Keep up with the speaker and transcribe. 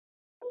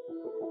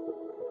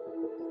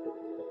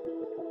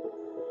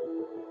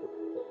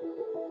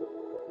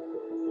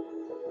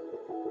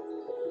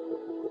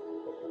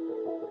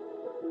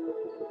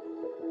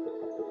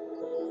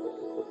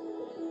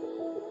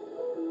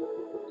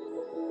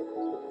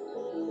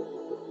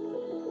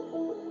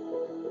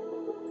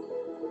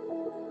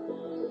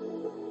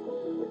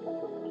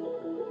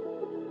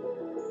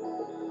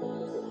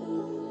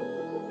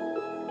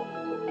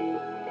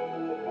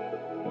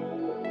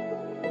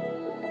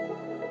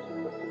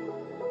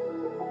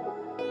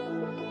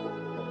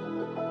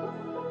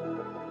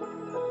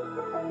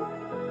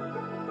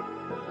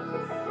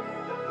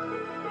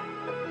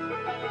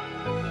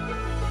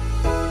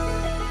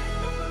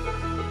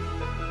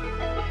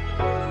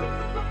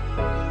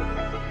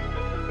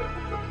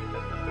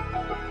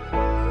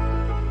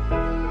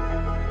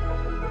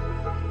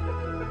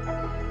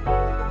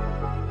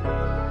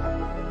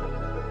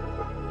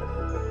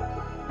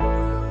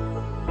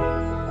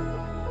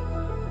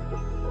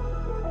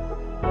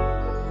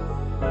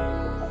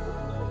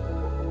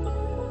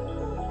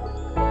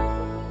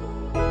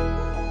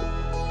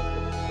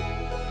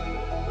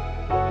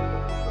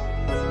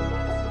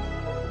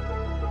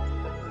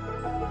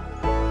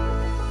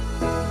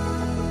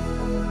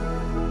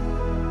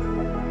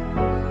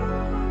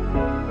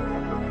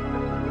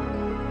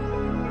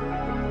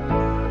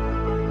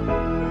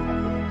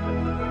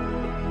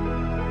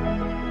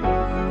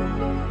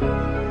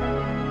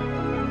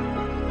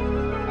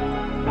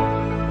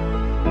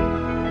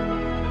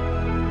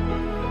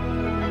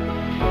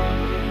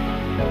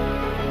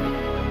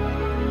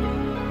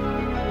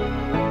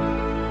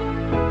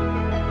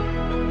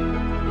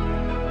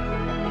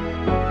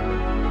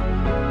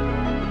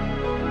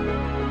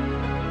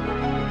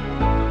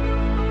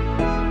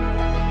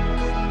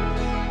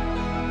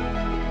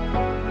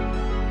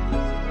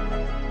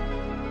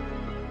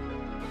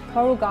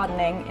Coral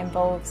gardening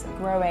involves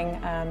growing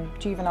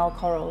juvenile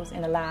corals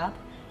in a lab,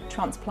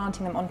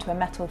 transplanting them onto a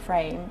metal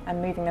frame and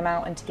moving them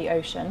out into the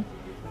ocean,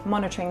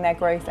 monitoring their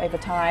growth over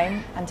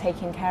time and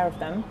taking care of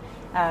them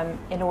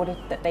in order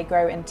that they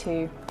grow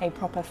into a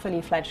proper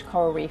fully fledged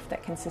coral reef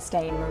that can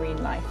sustain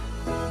marine life.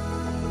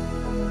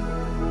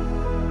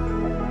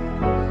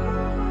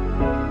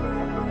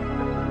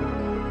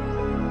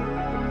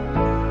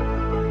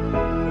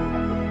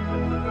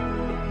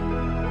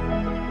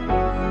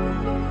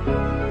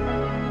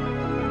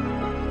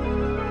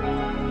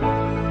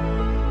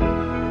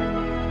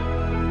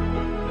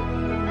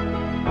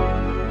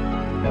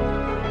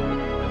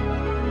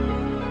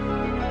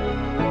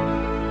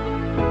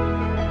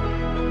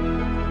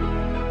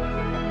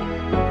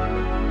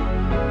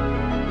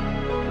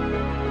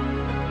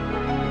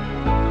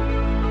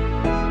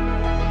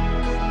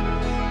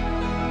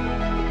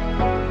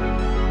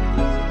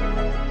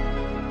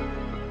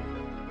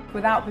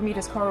 Without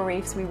Bermuda's coral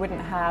reefs, we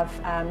wouldn't have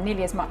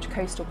nearly as much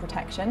coastal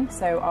protection,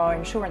 so our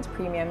insurance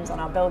premiums on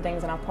our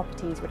buildings and our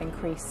properties would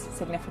increase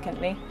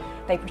significantly.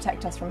 They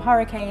protect us from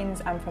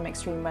hurricanes and from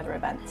extreme weather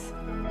events.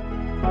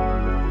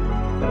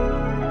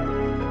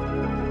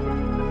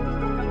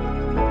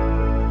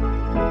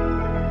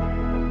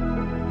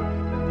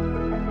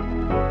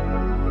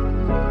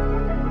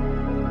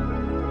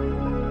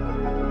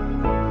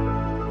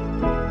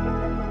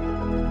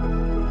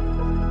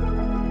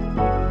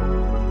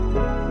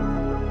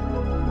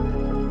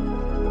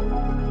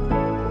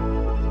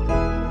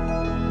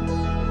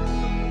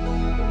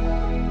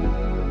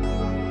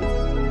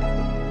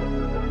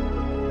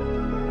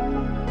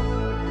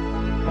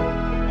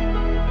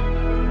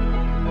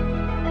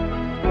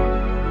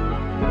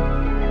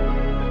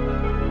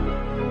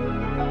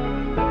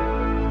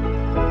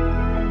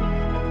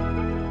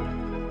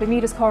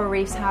 'Bermuda's coral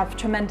reefs have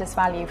tremendous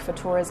value for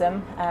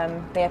tourism.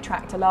 They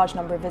attract a large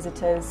number of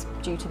visitors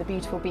due to the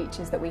beautiful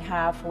beaches that we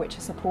have, which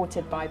are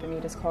supported by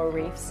Bermuda's coral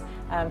reefs,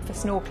 for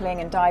snorkeling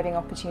and diving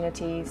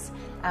opportunities,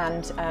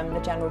 and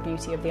the general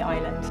beauty of the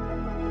island.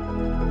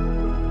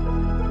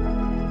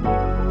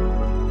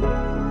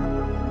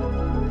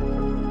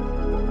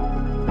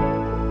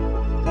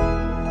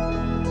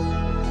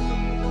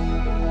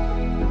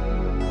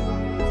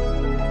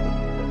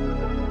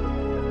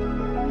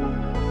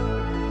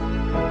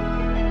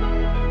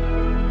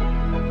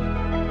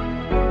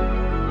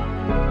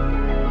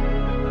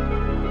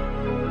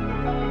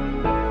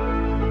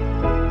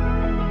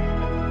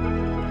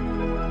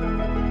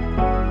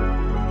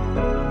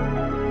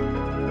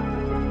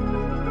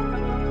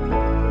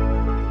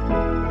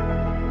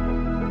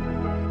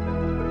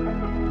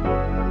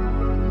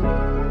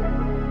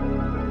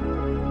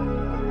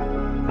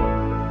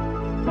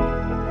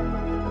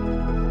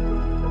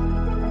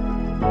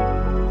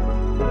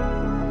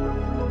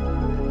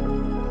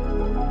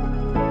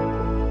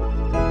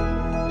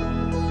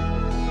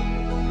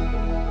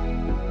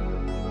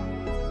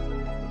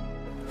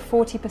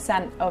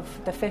 %40 of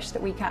the fish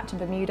that we catch in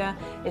Bermuda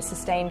is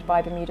sustained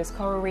by Bermuda's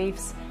coral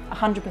reefs.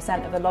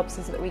 100% of the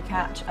lobsters that we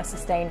catch are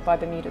sustained by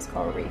Bermuda's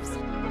coral reefs.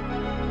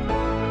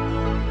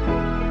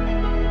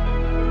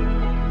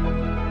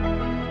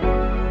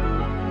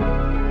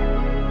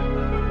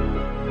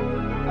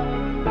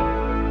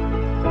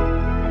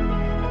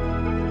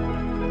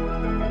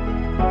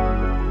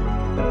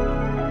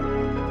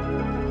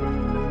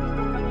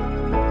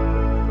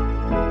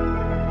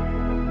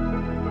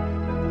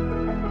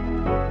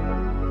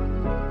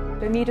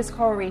 Bermuda's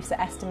coral reefs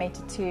are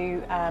estimated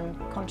to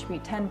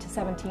contribute 10 to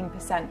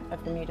 17%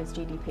 of Bermuda's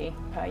GDP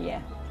per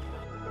year.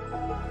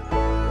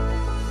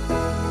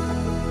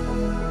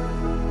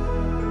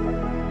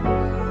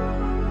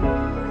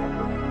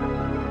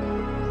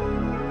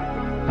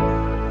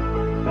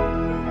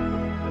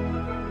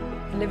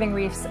 The Living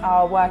Reefs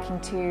are working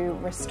to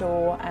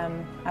restore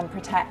and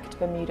protect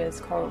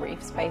Bermuda's coral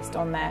reefs based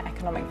on their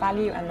economic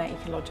value and their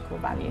ecological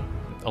value.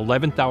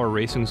 11th Hour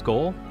Racing's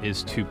goal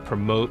is to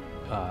promote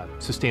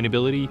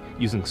sustainability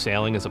using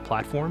sailing as a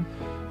platform,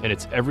 and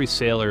it's every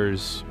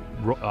sailor's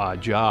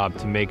job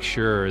to make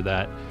sure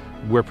that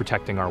we're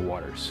protecting our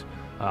waters.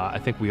 I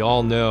think we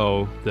all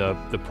know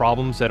the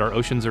problems that our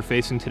oceans are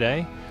facing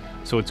today,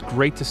 so it's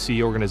great to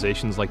see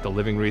organizations like the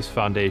Living Reefs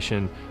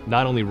Foundation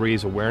not only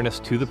raise awareness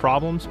to the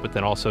problems, but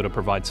then also to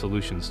provide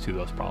solutions to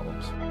those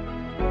problems.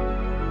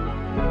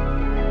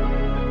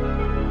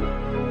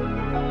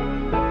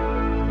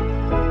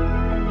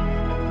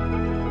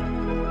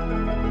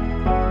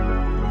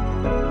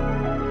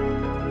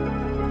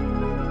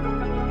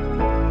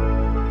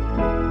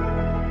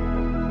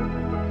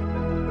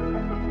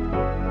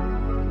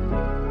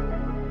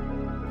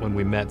 When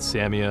we met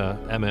Samia,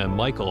 Emma, and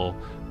Michael,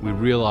 we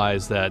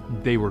realized that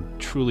they were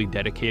truly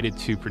dedicated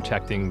to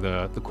protecting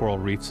the coral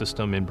reef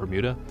system in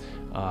Bermuda.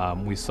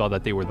 We saw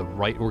that they were the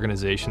right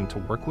organization to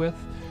work with,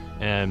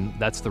 and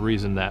that's the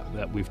reason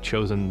that we've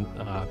chosen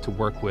to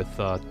work with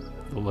the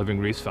Living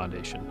Reefs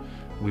Foundation.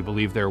 We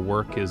believe their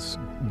work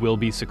will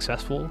be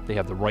successful. They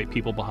have the right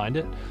people behind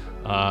it,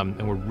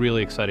 and we're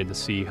really excited to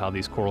see how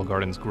these coral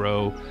gardens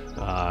grow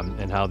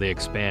and how they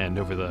expand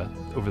over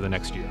the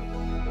next year.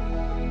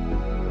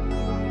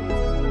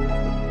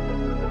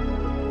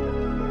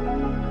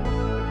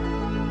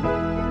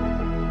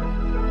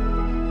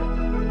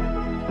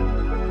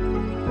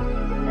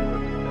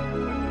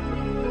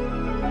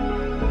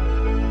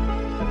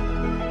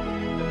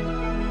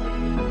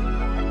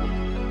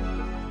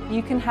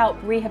 You can help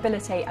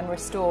rehabilitate and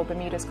restore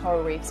Bermuda's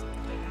coral reefs.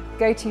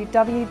 Go to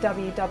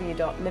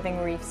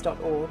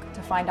www.livingreefs.org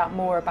to find out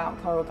more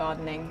about coral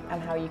gardening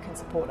and how you can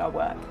support our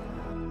work.